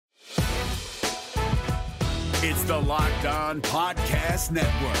It's the Locked On Podcast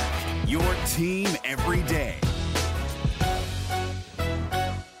Network, your team every day.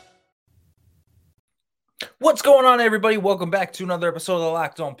 What's going on, everybody? Welcome back to another episode of the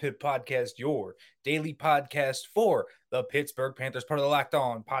Locked On Pitt Podcast, your daily podcast for the Pittsburgh Panthers, part of the Locked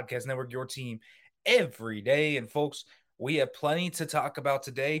On Podcast Network, your team every day. And folks, we have plenty to talk about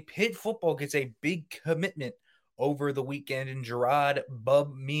today. Pitt football gets a big commitment over the weekend in Gerard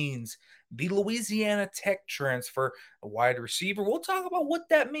Bub Means, the Louisiana Tech transfer, a wide receiver. We'll talk about what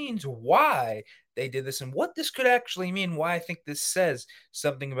that means, why they did this, and what this could actually mean, why I think this says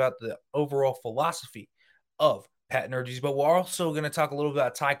something about the overall philosophy of Pat Nurges. But we're also going to talk a little bit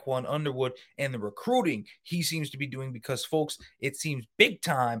about Tyquan Underwood and the recruiting he seems to be doing because, folks, it seems big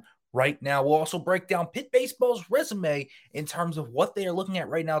time right now. We'll also break down Pitt baseball's resume in terms of what they are looking at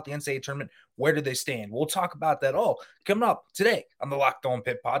right now at the NCAA tournament. Where do they stand? We'll talk about that all coming up today on the Locked On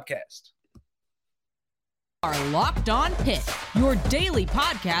Pitt podcast. Are Locked On Pitt, your daily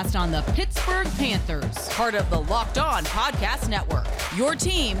podcast on the Pittsburgh Panthers, part of the Locked On Podcast Network, your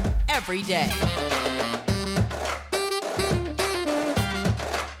team every day.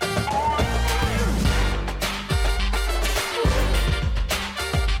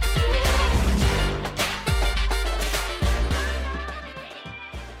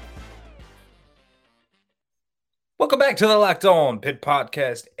 Welcome back to the Locked On Pitt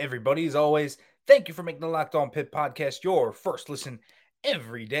podcast, everybody. As always, thank you for making the Locked On Pitt podcast your first listen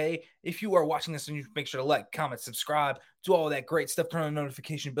every day. If you are watching this, and you make sure to like, comment, subscribe, do all that great stuff. Turn on the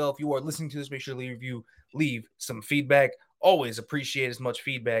notification bell. If you are listening to this, make sure to leave some feedback. Always appreciate as much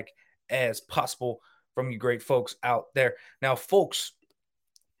feedback as possible from you great folks out there. Now, folks,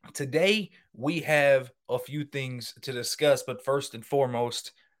 today we have a few things to discuss, but first and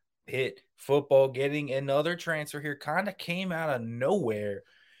foremost, Pitt football getting another transfer here kind of came out of nowhere.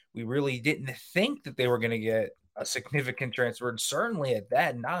 We really didn't think that they were going to get a significant transfer, and certainly at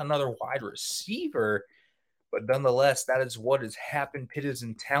that, not another wide receiver. But nonetheless, that is what has happened. Pitt is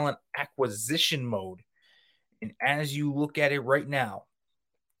in talent acquisition mode. And as you look at it right now,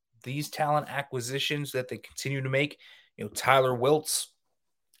 these talent acquisitions that they continue to make, Tyler Wiltz,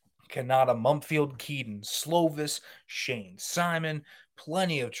 Konata, Mumpfield, Keaton, Slovis, Shane Simon,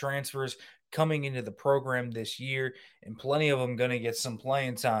 plenty of transfers coming into the program this year, and plenty of them going to get some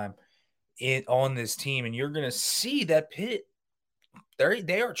playing time on this team. And you're going to see that Pitt,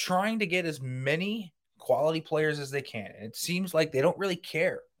 they are trying to get as many quality players as they can. And it seems like they don't really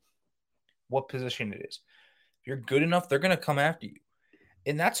care what position it is. If you're good enough, they're going to come after you.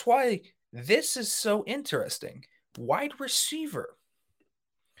 And that's why this is so interesting. Wide receiver.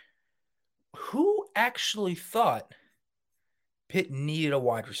 Who actually thought Pitt needed a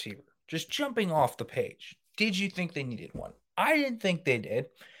wide receiver? Just jumping off the page. Did you think they needed one? I didn't think they did.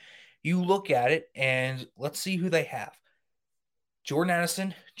 You look at it, and let's see who they have. Jordan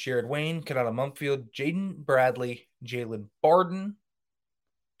Addison, Jared Wayne, Konata Mumpfield, Jaden Bradley, Jalen Barden.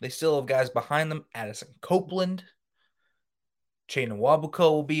 They still have guys behind them. Addison Copeland. Chain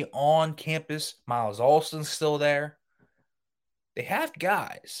Wabuko will be on campus. Miles Alston's still there. They have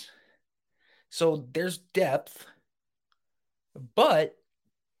guys. So there's depth. But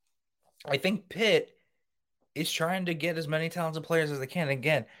I think Pitt is trying to get as many talented players as they can.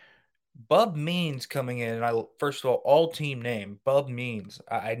 Again, Bub Means coming in, and first of all team name, Bub Means.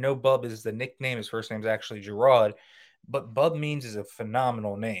 I know Bub is the nickname. His first name is actually Gerard, but Bub Means is a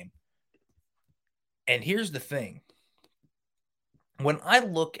phenomenal name. And here's the thing. When I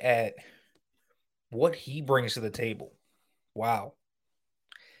look at what he brings to the table, wow.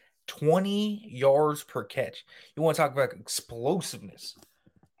 20 yards per catch. You want to talk about explosiveness.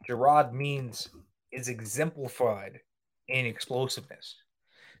 Gerard Means is exemplified in explosiveness.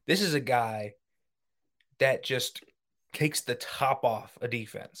 This is a guy that just takes the top off a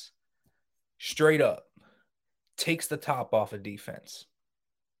defense. Straight up. Takes the top off a defense.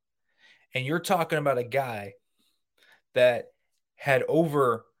 And you're talking about a guy that had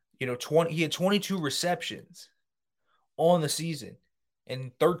over, he had 22 receptions on the season.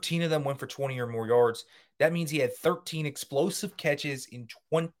 And 13 of them went for 20 or more yards. That means he had 13 explosive catches in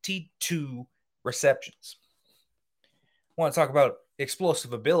 22 receptions. I want to talk about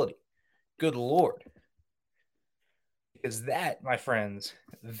explosive ability. Good Lord. Because that, my friends,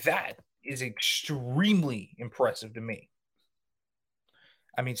 that is extremely impressive to me.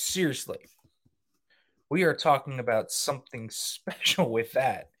 I mean, seriously. We are talking about something special with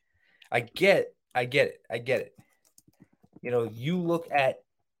that. I get it. You look at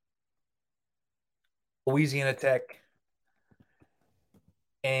Louisiana Tech,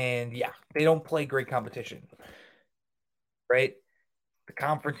 and they don't play great competition, right? The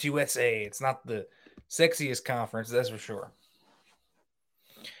Conference USA, it's not the Sexiest conference, that's for sure.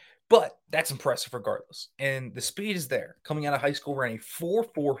 But that's impressive regardless. And the speed is there. Coming out of high school running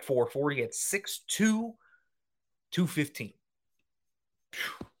 4.44 440 at 6'2", 215.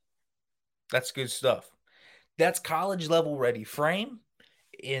 That's good stuff. That's college level ready frame,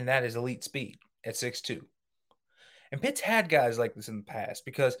 and that is elite speed at 6'2". And Pitt's had guys like this in the past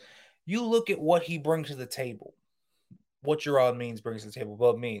because you look at what he brings to the table, what Gerard Means brings to the table,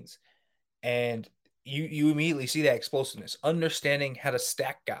 Bub Means, and you immediately see that explosiveness, understanding how to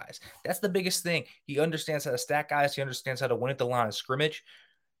stack guys. That's the biggest thing. He understands how to stack guys. He understands how to win at the line of scrimmage.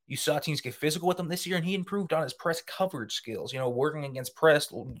 You saw teams get physical with him this year, and he improved on his press coverage skills. Working against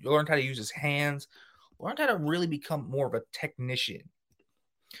press, learned how to use his hands, learned how to really become more of a technician.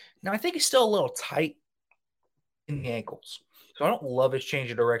 Now, I think he's still a little tight in the ankles, so I don't love his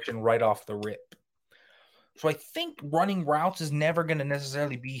change of direction right off the rip. So I think running routes is never going to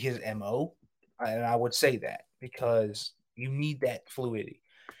necessarily be his MO, and I would say that because you need that fluidity.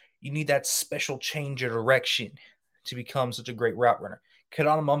 You need that special change of direction to become such a great route runner.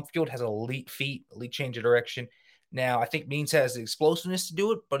 Konata Mumpfield has elite feet, elite change of direction. Now, I think Means has the explosiveness to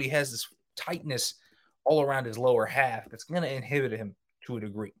do it, but he has this tightness all around his lower half that's going to inhibit him to a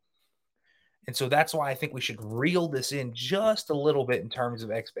degree. And so that's why I think we should reel this in just a little bit in terms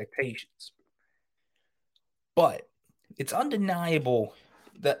of expectations. But it's undeniable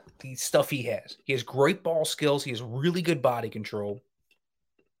that the stuff he has. He has great ball skills. He has really good body control.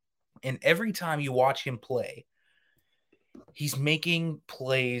 And every time you watch him play, he's making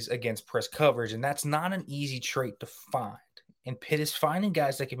plays against press coverage, and that's not an easy trait to find. And Pitt is finding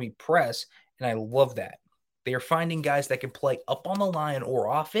guys that can be press, and I love that. They are finding guys that can play up on the line or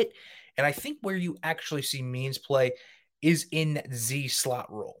off it, and I think where you actually see Means play is in that Z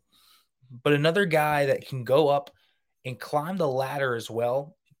slot role. But another guy that can go up and climb the ladder as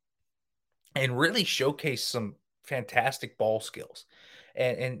well and really showcase some fantastic ball skills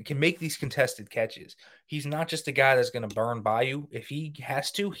and can make these contested catches. He's not just a guy that's going to burn by you. If he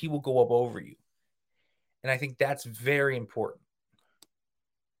has to, he will go up over you. And I think that's very important.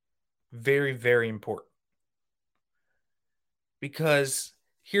 Very, very important. Because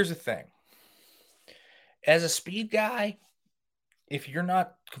here's the thing. As a speed guy, if you're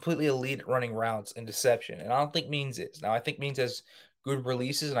not completely elite at running routes and deception, and I don't think Means is. Now, I think Means has good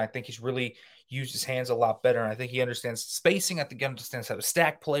releases, and I think he's really used his hands a lot better, and I think he understands spacing. I think he understands how to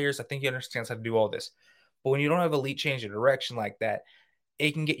stack players. I think he understands how to do all this. But when you don't have elite change of direction like that,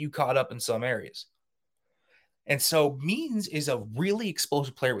 it can get you caught up in some areas. And so Means is a really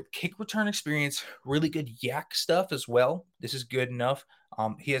explosive player with kick return experience, really good yak stuff as well. This is good enough.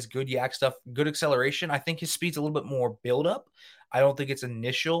 He has good yak stuff, good acceleration. I think his speed's a little bit more build up. I don't think it's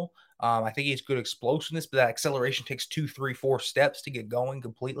initial. I think he has good explosiveness, but that acceleration takes 2, 3, 4 steps to get going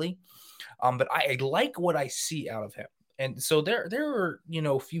completely. But I like what I see out of him. And so there are,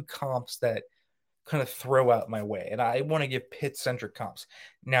 a few comps that kind of throw out my way. And I want to give Pitt-centric comps.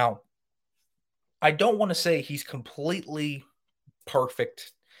 Now, I don't want to say he's completely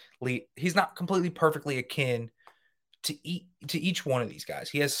perfectly – he's not completely perfectly akin to each one of these guys.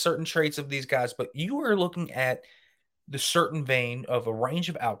 He has certain traits of these guys, but you are looking at the certain vein of a range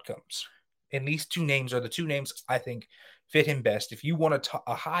of outcomes. And these two names are the two names I think fit him best. If you want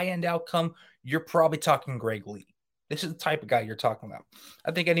a high-end outcome, you're probably talking Greg Lee. This is the type of guy you're talking about.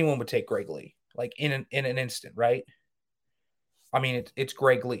 I think anyone would take Greg Lee, like in an instant, right? I mean, it's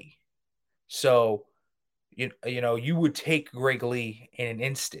Greg Lee. So, you would take Greg Lee in an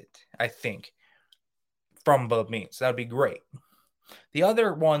instant, I think, from Bub Means. That would be great. The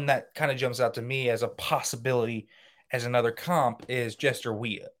other one that kind of jumps out to me as a possibility as another comp is Jester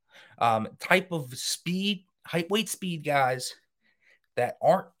Wea. Type of speed, height, weight, speed guys that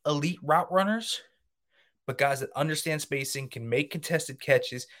aren't elite route runners, but guys that understand spacing, can make contested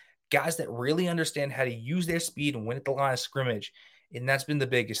catches, guys that really understand how to use their speed and win at the line of scrimmage. And that's been the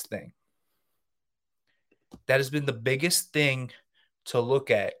biggest thing. That has been the biggest thing to look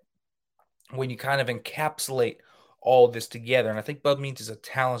at when you kind of encapsulate all this together. And I think Bub Means is a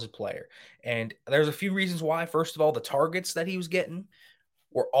talented player. And there's a few reasons why. First of all, the targets that he was getting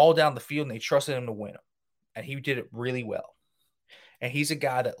were all down the field, and they trusted him to win them. And he did it really well. And he's a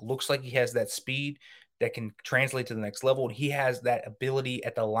guy that looks like he has that speed that can translate to the next level. And he has that ability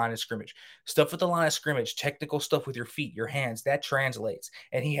at the line of scrimmage. Stuff at the line of scrimmage, technical stuff with your feet, your hands, that translates.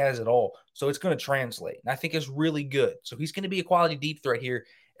 And he has it all. So it's going to translate. And I think it's really good. So he's going to be a quality deep threat here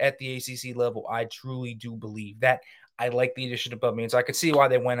at the ACC level. I truly do believe that. I like the addition of Bub Means. I could see why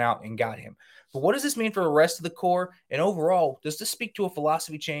they went out and got him. But what does this mean for the rest of the core? And overall, does this speak to a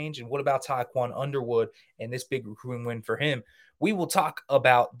philosophy change? And what about Taekwon Underwood and this big recruiting win for him? We will talk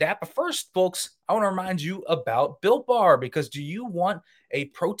about that. But first, folks, I want to remind you about Built Bar, because do you want a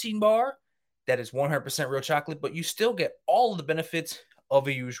protein bar that is 100% real chocolate, but you still get all of the benefits of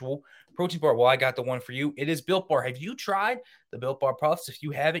a usual protein bar? Well, I got the one for you. It is Built Bar. Have you tried the Built Bar Puffs? If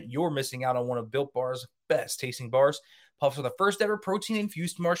you haven't, you're missing out on one of Built Bar's best tasting bars. Puffs are the first ever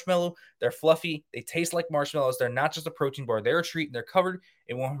protein-infused marshmallow. They're fluffy. They taste like marshmallows. They're not just a protein bar. They're a treat, and they're covered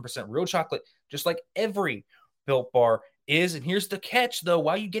in 100% real chocolate, just like every Built Bar is. And here's the catch, though.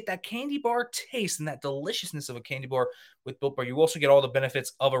 While you get that candy bar taste and that deliciousness of a candy bar with Built Bar, you also get all the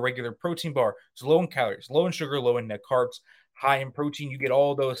benefits of a regular protein bar. It's low in calories, low in sugar, low in net carbs, high in protein. You get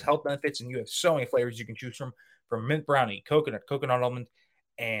all those health benefits, and you have so many flavors you can choose from mint brownie, coconut almond,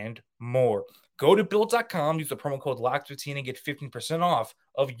 and more. Go to Built.com, use the promo code LOCK15 and get 15% off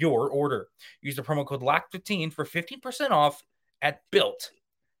of your order. Use the promo code LOCK15 for 15% off at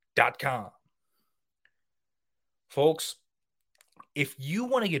Built.com. Folks, if you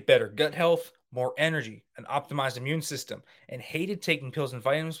want to get better gut health, more energy, an optimized immune system, and hated taking pills and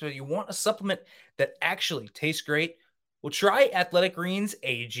vitamins, but you want a supplement that actually tastes great, well, try Athletic Greens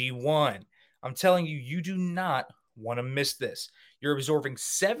AG1. I'm telling you, you do not want to miss this. You're absorbing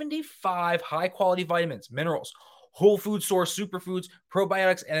 75 high-quality vitamins, minerals, whole food source superfoods,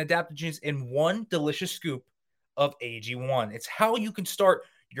 probiotics, and adaptogens in one delicious scoop of AG1. It's how you can start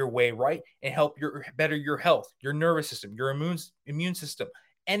your way right and help better your health, your nervous system, your immune system,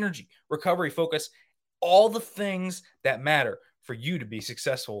 energy, recovery, focus, all the things that matter for you to be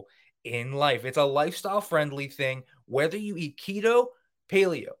successful in life. It's a lifestyle-friendly thing, whether you eat keto,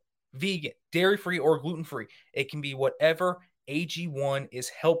 paleo, vegan, dairy-free, or gluten-free. It can be whatever. AG1 is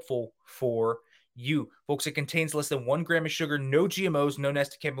helpful for you. Folks, it contains less than 1 gram of sugar, no GMOs, no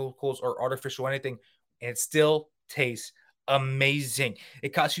nasty chemicals or artificial anything, and it still tastes amazing. It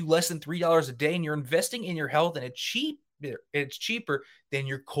costs you less than $3 a day, and you're investing in your health, and it's cheaper than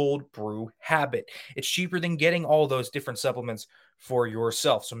your cold brew habit. It's cheaper than getting all those different supplements for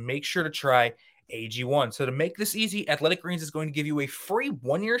yourself. So make sure to try AG1. So to make this easy, Athletic Greens is going to give you a free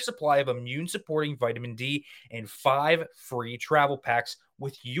 1-year supply of immune-supporting vitamin D and 5 free travel packs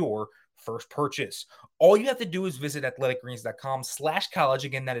with your first purchase. All you have to do is visit athleticgreens.com/college.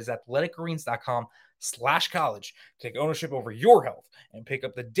 Again, that is athleticgreens.com/college. Take ownership over your health and pick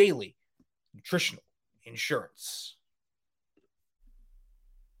up the daily nutritional insurance.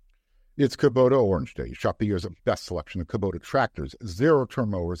 It's Kubota Orange Day. Shop the year's best selection of Kubota tractors, zero-turn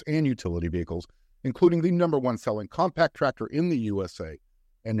mowers, and utility vehicles, including the #1 selling compact tractor in the USA.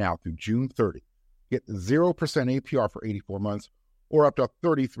 And now through June 30, get 0% APR for 84 months or up to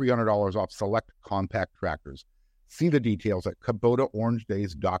 $3,300 off select compact tractors. See the details at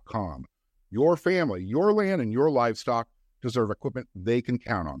KubotaOrangeDays.com. Your family, your land, and your livestock deserve equipment they can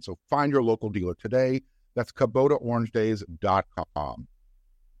count on. So find your local dealer today. That's KubotaOrangeDays.com.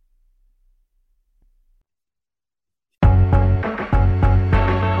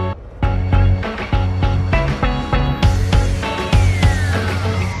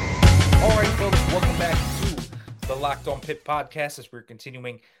 Locked On Pitt podcast, as we're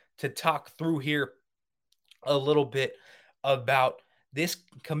continuing to talk through here a little bit about this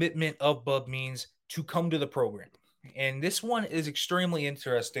commitment of Bub Means to come to the program. And this one is extremely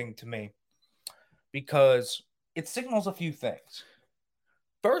interesting to me because it signals a few things.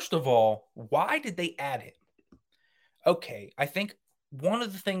 First of all, why did they add him? Okay, I think one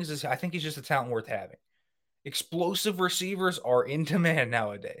of the things is he's just a talent worth having. Explosive receivers are in demand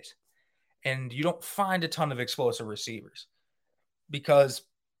nowadays. And you don't find a ton of explosive receivers because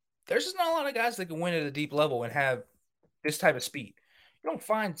there's just not a lot of guys that can win at a deep level and have this type of speed. You don't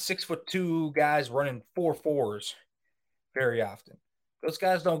find 6'2" guys running 4.4s very often. Those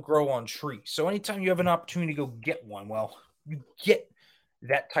guys don't grow on trees. So anytime you have an opportunity to go get one, well, you get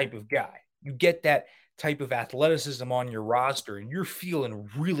that type of guy. You get that type of athleticism on your roster, and you're feeling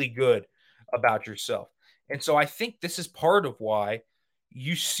really good about yourself. And so I think this is part of why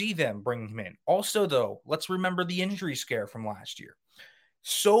you see them bring him in. Also, though, let's remember the injury scare from last year.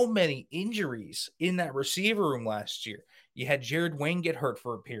 So many injuries in that receiver room last year. You had Jared Wayne get hurt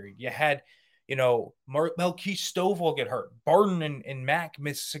for a period. You had, Melkeith Stovall get hurt. Barton and Mack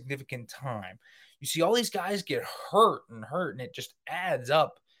miss significant time. You see all these guys get hurt, and it just adds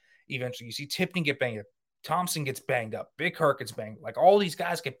up eventually. You see Tipton get banged up. Thompson gets banged up. Big Hurt gets banged up. Like, all these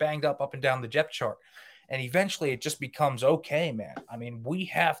guys get banged up and down the depth chart. And eventually it just becomes, okay, man, I mean, we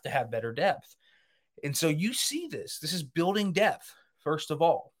have to have better depth. And so you see this. This is building depth, first of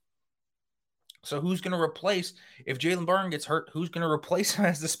all. So who's going to replace, if Jalen Byrne gets hurt, who's going to replace him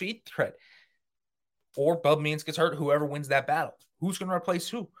as the speed threat? Or Bub Means gets hurt, whoever wins that battle. Who's going to replace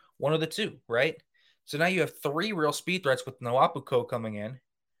who? One of the two, right? So now you have 3 real speed threats with Nwabuko coming in.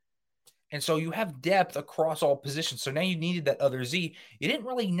 And so you have depth across all positions. So now you needed that other Z. You didn't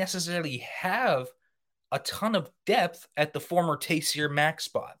really necessarily have a ton of depth at the former Taysier Mack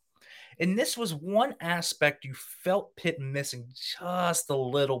spot. And this was one aspect you felt Pitt missing just a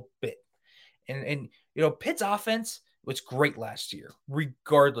little bit. And Pitt's offense was great last year,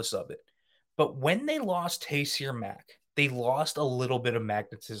 regardless of it. But when they lost Taysier Mack, they lost a little bit of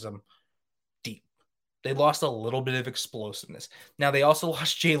magnetism deep. They lost a little bit of explosiveness. Now, they also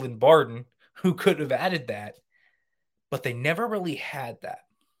lost Jalen Barden, who could have added that, but they never really had that.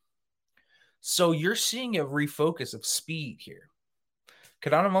 So you're seeing a refocus of speed here.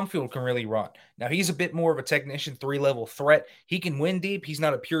 Konata Mumpfield can really run. Now, he's a bit more of a technician, 3-level threat. He can win deep. He's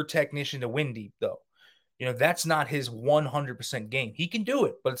not a pure technician to win deep, though. That's not his 100% game. He can do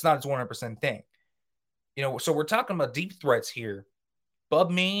it, but it's not his 100% thing. So we're talking about deep threats here. Bub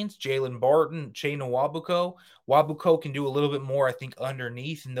Means, Jalen Barton, Che Nwabuko. Wabuko can do a little bit more, I think,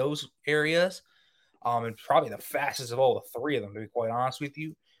 underneath in those areas. And probably the fastest of all the 3 of them, to be quite honest with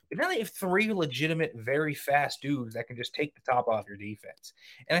you. But now they have 3 legitimate, very fast dudes that can just take the top off your defense.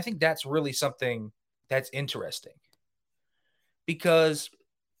 And I think that's really something that's interesting. Because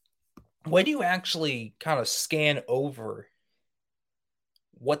when you actually kind of scan over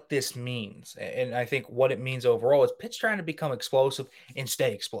what this means, and I think what it means overall, is Pitt's trying to become explosive and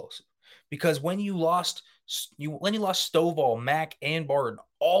stay explosive. Because when you lost Stovall, Mack, and Barton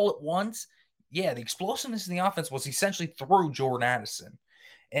all at once, yeah, the explosiveness in the offense was essentially through Jordan Addison.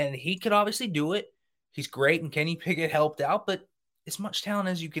 And he could obviously do it. He's great, and Kenny Pickett helped out, but as much talent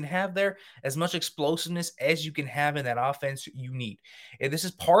as you can have there, as much explosiveness as you can have in that offense, you need. And this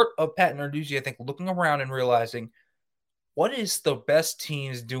is part of Pat Narduzzi, I think, looking around and realizing, what is the best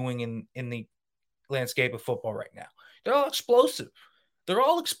teams doing in the landscape of football right now? They're all explosive.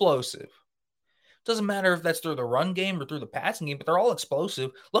 Doesn't matter if that's through the run game or through the passing game, but they're all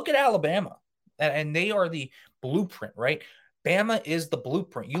explosive. Look at Alabama, and they are the blueprint, right? Bama is the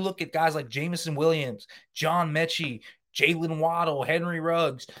blueprint. You look at guys like Jamison Williams, John Mechie, Jalen Waddle, Henry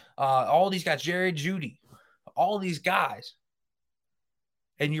Ruggs, all these guys, Jerry Jeudy, all these guys.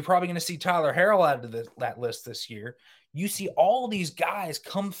 And you're probably going to see Tyler Harrell added to that list this year. You see all these guys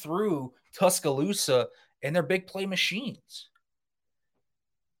come through Tuscaloosa, and they're big play machines.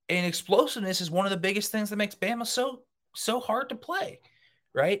 And explosiveness is one of the biggest things that makes Bama so hard to play,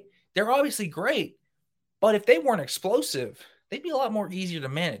 right? They're obviously great, but if they weren't explosive, they'd be a lot more easier to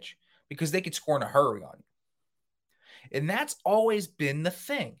manage because they could score in a hurry on you. And that's always been the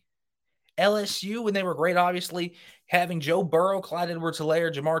thing. LSU, when they were great, obviously, having Joe Burrow, Clyde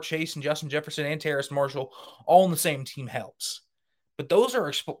Edwards-Helaire, Jamar Chase, and Justin Jefferson, and Terrace Marshall all on the same team helps. But those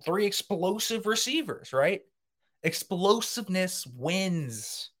are 3 explosive receivers, right? Explosiveness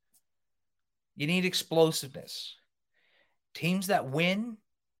wins. You need explosiveness. Teams that win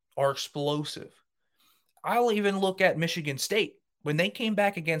are explosive. I'll even look at Michigan State. When they came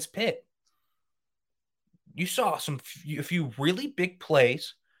back against Pitt, you saw a few really big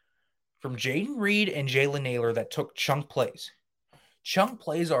plays from Jaden Reed and Jalen Naylor that took chunk plays. Chunk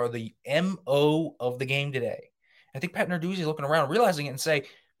plays are the MO of the game today. I think Pat Narduzzi is looking around, realizing it, and say,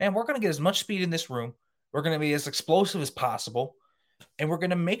 man, we're going to get as much speed in this room. We're going to be as explosive as possible. And we're going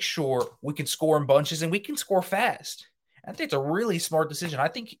to make sure we can score in bunches and we can score fast. I think it's a really smart decision. I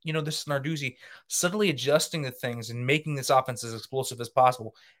think, this is Narduzzi subtly adjusting the things and making this offense as explosive as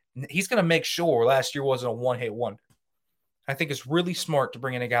possible. He's going to make sure last year wasn't a one-hit wonder. I think it's really smart to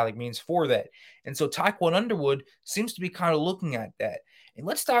bring in a guy like Means for that. And so Tyquan Underwood seems to be kind of looking at that. And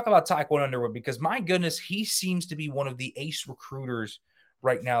let's talk about Tyquan Underwood, because my goodness, he seems to be one of the ace recruiters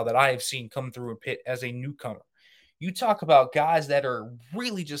right now that I have seen come through in Pitt as a newcomer. You talk about guys that are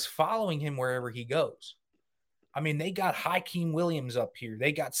really just following him wherever he goes. I mean, they got Hakeem Williams up here.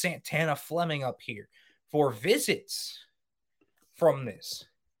 They got Santana Fleming up here for visits from this.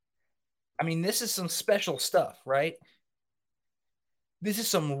 I mean, this is some special stuff, right? This is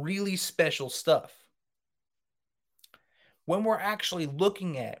some really special stuff. When we're actually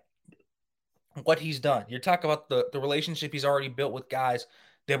looking at what he's done, you're talking about the relationship he's already built with guys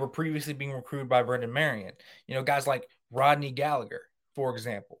that were previously being recruited by Brendan Marion. Guys like Rodney Gallagher, for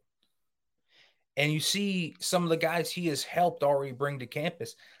example. And you see some of the guys he has helped already bring to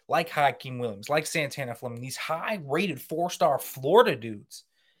campus, like Hakeem Williams, like Santana Fleming, these high-rated 4-star Florida dudes.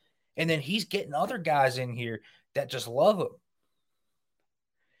 And then he's getting other guys in here that just love him.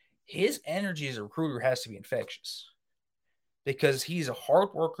 His energy as a recruiter has to be infectious because he's a hard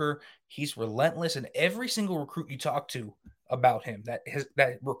worker. He's relentless, and every single recruit you talk to about him that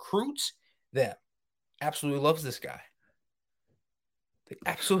recruits them absolutely loves this guy. They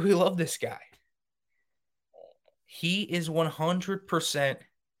absolutely love this guy. He is 100%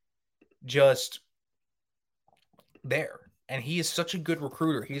 just there. And he is such a good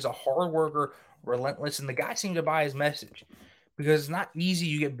recruiter. He's a hard worker, relentless, and the guy seemed to buy his message because it's not easy.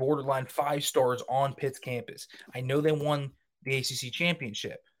 You get borderline 5 stars on Pitt's campus. I know they won the ACC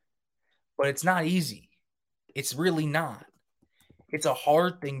championship, but it's not easy. It's really not. It's a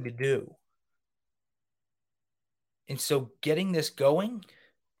hard thing to do. And so getting this going,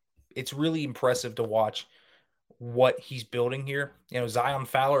 it's really impressive to watch what he's building here. You know, Zion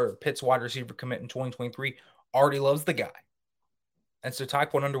Fowler, Pitt's wide receiver commit in 2023, already loves the guy. And so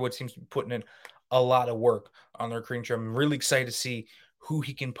Taekwon Underwood seems to be putting in a lot of work on the recruiting trail. I'm really excited to see who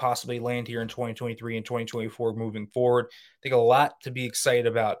he can possibly land here in 2023 and 2024 moving forward. I think a lot to be excited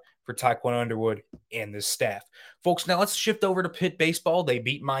about for Taekwon Underwood and this staff. Folks, now let's shift over to Pitt baseball. They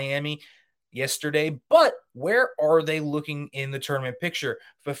beat Miami yesterday, but where are they looking in the tournament picture?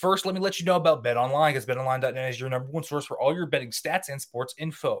 But first, let me let you know about BetOnline, because BetOnline.net is your number one source for all your betting stats and sports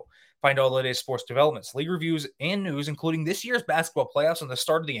info. Find all the latest sports developments, league reviews, and news, including this year's basketball playoffs and the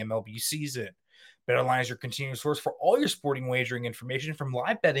start of the MLB season. BetOnline is your continuous source for all your sporting wagering information, from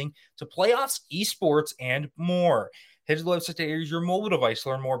live betting to playoffs, esports, and more. Head to the website to use your mobile device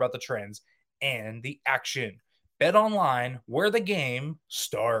to learn more about the trends and the action. BetOnline, where the game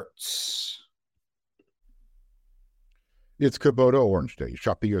starts. It's Kubota Orange Day.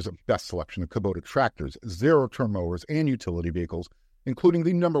 Shop the year's best selection of Kubota tractors, zero-turn mowers, and utility vehicles, including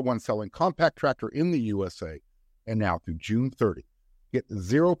the number one selling compact tractor in the USA. And now through June 30, get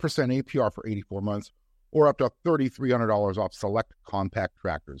 0% APR for 84 months or up to $3,300 off select compact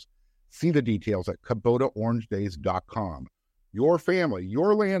tractors. See the details at KubotaOrangeDays.com. Your family,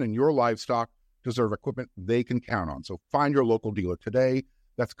 your land, and your livestock deserve equipment they can count on. So find your local dealer today.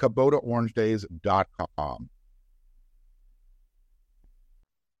 That's KubotaOrangeDays.com.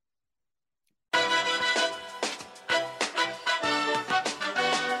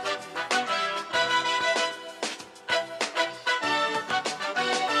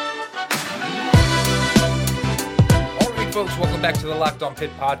 Folks, welcome back to the Locked On Pitt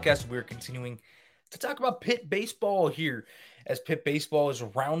podcast. We're continuing to talk about Pitt baseball here, as Pitt baseball is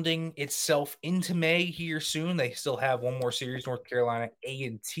rounding itself into May here soon. They still have one more series, North Carolina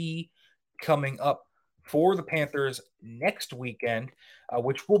A&T, coming up for the Panthers next weekend,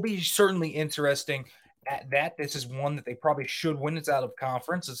 which will be certainly interesting. At that, this is one that they probably should win. It's out of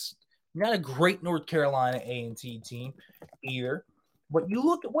conference. It's not a great North Carolina A&T team either. But you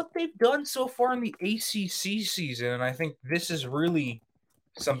look at what they've done so far in the ACC season, and I think this is really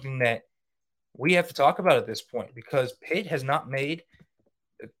something that we have to talk about at this point, because Pitt has not made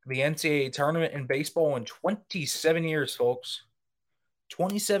the NCAA tournament in baseball in 27 years, folks.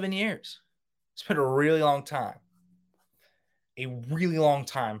 27 years. It's been a really long time. A really long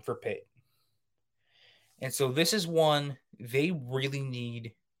time for Pitt. And so this is one they really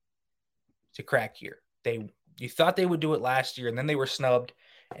need to crack here. You thought they would do it last year, and then they were snubbed,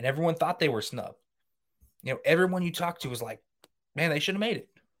 and everyone thought they were snubbed. You know, everyone you talked to was like, man, they should have made it.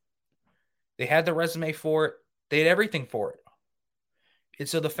 They had the resume for it. They had everything for it. And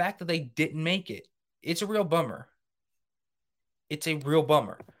so the fact that they didn't make it, it's a real bummer. It's a real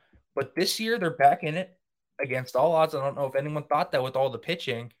bummer. But this year, they're back in it against all odds. I don't know if anyone thought that with all the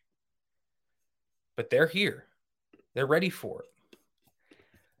pitching, but they're here. They're ready for it.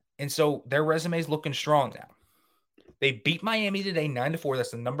 And so their resume is looking strong now. They beat Miami today 9-4. That's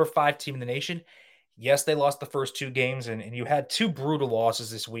the number 5 team in the nation. Yes, they lost the first 2 games, and you had 2 brutal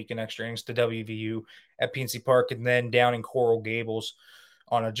losses this week in extra innings to WVU at PNC Park and then down in Coral Gables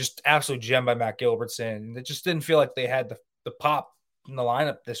on a just absolute gem by Matt Gilbertson. It just didn't feel like they had the pop in the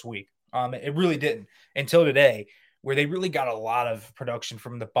lineup this week. It really didn't until today, where they really got a lot of production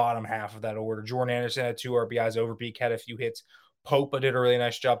from the bottom half of that order. Jordan Anderson had 2 RBIs, Overbeek had a few hits. Popa did a really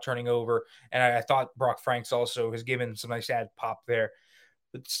nice job turning over. And I thought Brock Franks also has given some nice add pop there.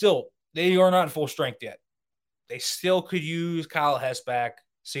 But still, they are not in full strength yet. They still could use Kyle Hess back,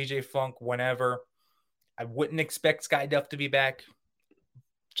 CJ Funk whenever. I wouldn't expect Sky Duff to be back.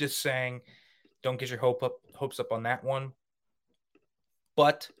 Just saying, don't get your hopes up on that one.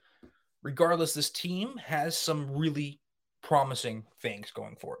 But regardless, this team has some really promising things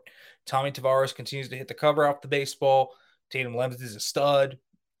going for it. Tommy Tavares continues to hit the cover off the baseball. Tatum Lemons is a stud.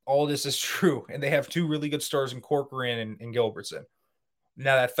 All this is true. And they have 2 really good stars in Corcoran and Gilbertson.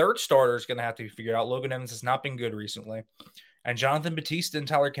 Now, that third starter is going to have to be figured out. Logan Evans has not been good recently. And Jonathan Batista and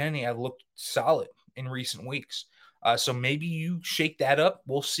Tyler Kennedy have looked solid in recent weeks. So maybe you shake that up.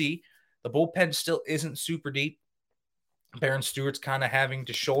 We'll see. The bullpen still isn't super deep. Baron Stewart's kind of having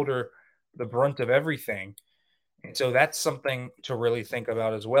to shoulder the brunt of everything. And so that's something to really think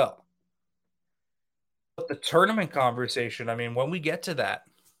about as well. But the tournament conversation, I mean, when we get to that,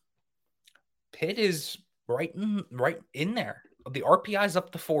 Pitt is right in there. The RPI is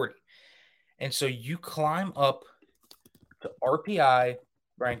up to 40. And so you climb up to RPI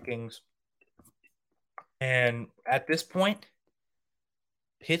rankings. And at this point,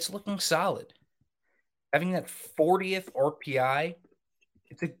 Pitt's looking solid. Having that 40th RPI,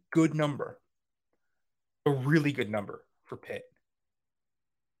 it's a good number. A really good number for Pitt.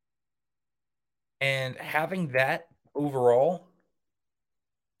 And having that overall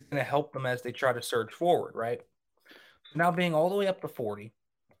is going to help them as they try to surge forward, right? So now being all the way up to 40,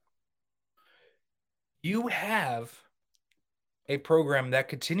 you have a program that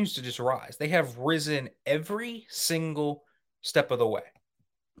continues to just rise. They have risen every single step of the way.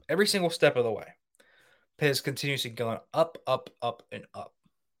 Every single step of the way. Pitt is continuously going up, up, up, and up.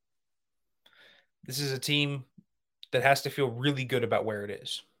 This is a team that has to feel really good about where it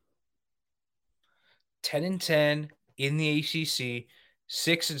is. 10-10 in the ACC,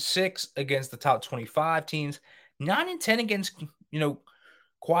 6-6 against the top 25 teams, 9-10 against,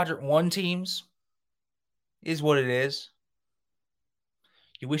 quadrant 1 teams is what it is.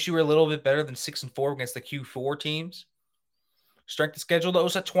 You wish you were a little bit better than 6-4 against the Q4 teams. Strength of schedule, though,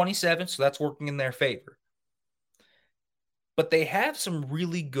 is at 27, so that's working in their favor. But they have some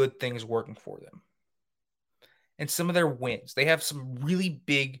really good things working for them. And some of their wins. They have some really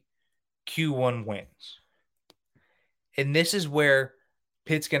big Q1 wins. And this is where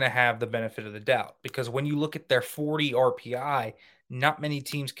Pitt's going to have the benefit of the doubt. Because when you look at their 40 RPI, not many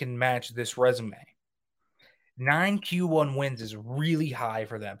teams can match this resume. 9 Q1 wins is really high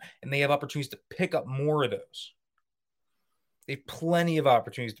for them. And they have opportunities to pick up more of those. They have plenty of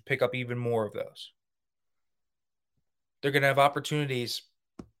opportunities to pick up even more of those. They're going to have opportunities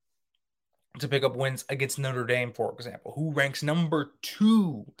to pick up wins against Notre Dame, for example, who ranks number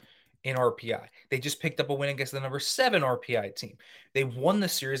 2 in RPI. They just picked up a win against the number 7 RPI team. They won the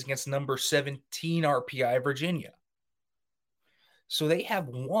series against number 17 RPI Virginia. So they have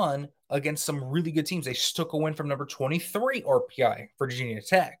won against some really good teams. They took a win from number 23 RPI Virginia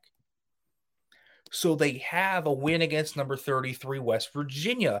Tech. So they have a win against number 33 West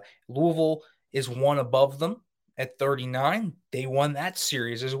Virginia. Louisville is one above them at 39. They won that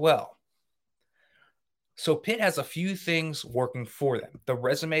series as well. So Pitt has a few things working for them. The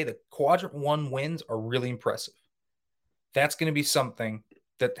resume, the quadrant 1 wins are really impressive. That's going to be something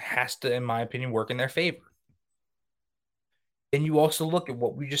that has to, in my opinion, work in their favor. And you also look at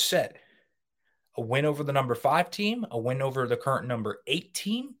what we just said. A win over the number 5 team, a win over the current number 8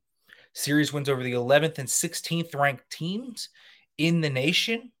 team, series wins over the 11th and 16th ranked teams in the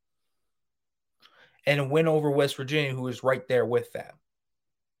nation, and a win over West Virginia, who is right there with that.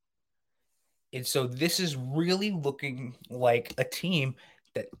 And so this is really looking like a team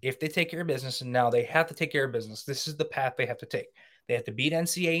that if they take care of business, and now they have to take care of business, this is the path they have to take. They have to beat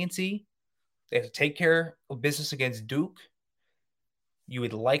NCAA. They have to take care of business against Duke. You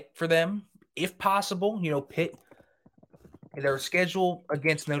would like for them, if possible, Pitt, their schedule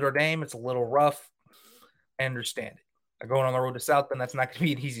against Notre Dame, it's a little rough. I understand it. They're going on the road to South Bend. That's not going to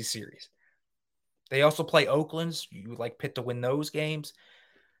be an easy series. They also play Oakland's. You would like Pitt to win those games.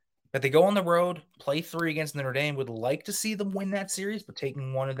 But they go on the road, play 3 against Notre Dame. Would like to see them win that series, but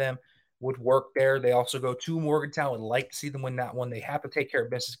taking one of them would work there. They also go to Morgantown. Would like to see them win that one. They have to take care of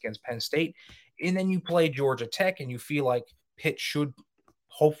business against Penn State. And then you play Georgia Tech, and you feel like Pitt should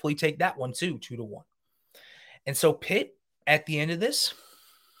hopefully take that one too, 2-1. And so Pitt, at the end of this,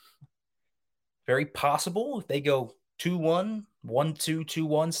 very possible if they go 2-1, 1-2,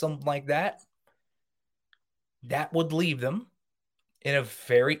 2-1, something like that, that would leave them in a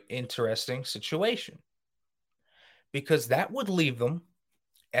very interesting situation, because that would leave them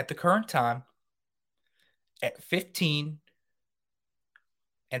at the current time at 15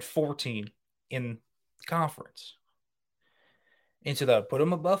 and 14 in the conference. And so that would put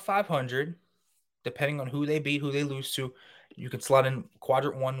them above 500, depending on who they beat, who they lose to. You can slot in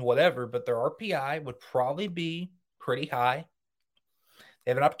quadrant 1, whatever, but their RPI would probably be pretty high.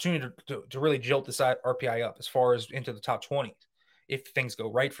 They have an opportunity to really jolt this RPI up as far as into the top 20 if things go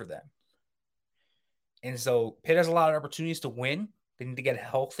right for them. And so Pitt has a lot of opportunities to win. They need to get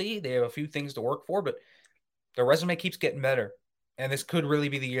healthy. They have a few things to work for, but their resume keeps getting better. And this could really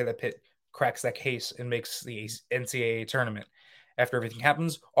be the year that Pitt cracks that case and makes the NCAA tournament after everything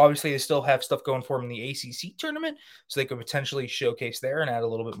happens. Obviously, they still have stuff going for them in the ACC tournament, so they could potentially showcase there and add a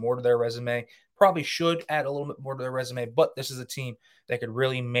little bit more to their resume. Probably should add a little bit more to their resume, but this is a team that could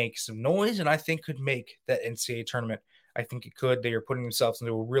really make some noise and I think could make that NCAA tournament I think it could. They are putting themselves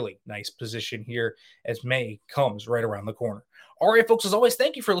into a really nice position here as May comes right around the corner. All right, folks, as always,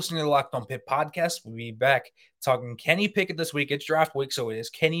 thank you for listening to the Locked On Pitt podcast. We'll be back talking Kenny Pickett this week. It's draft week, so it is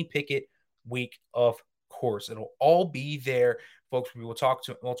Kenny Pickett week, of course. It'll all be there, folks. We will talk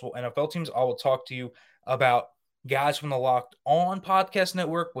to multiple NFL teams. I will talk to you about guys from the Locked On podcast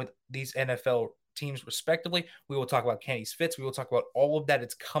network with these NFL teams respectively. We will talk about Kenny's fits. We will talk about all of that.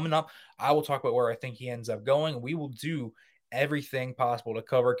 It's coming up. I will talk about where I think he ends up going. We will do everything possible to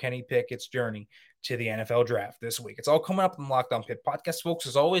cover Kenny Pickett's journey to the NFL draft this week. It's all coming up on the Locked On Pitt podcast, folks.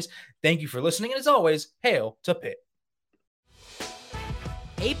 As always, thank you for listening. And as always, hail to Pitt.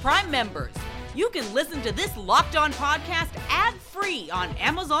 Hey, Prime members, you can listen to this Locked On podcast ad-free on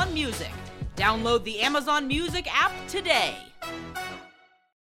Amazon Music. Download the Amazon Music app today.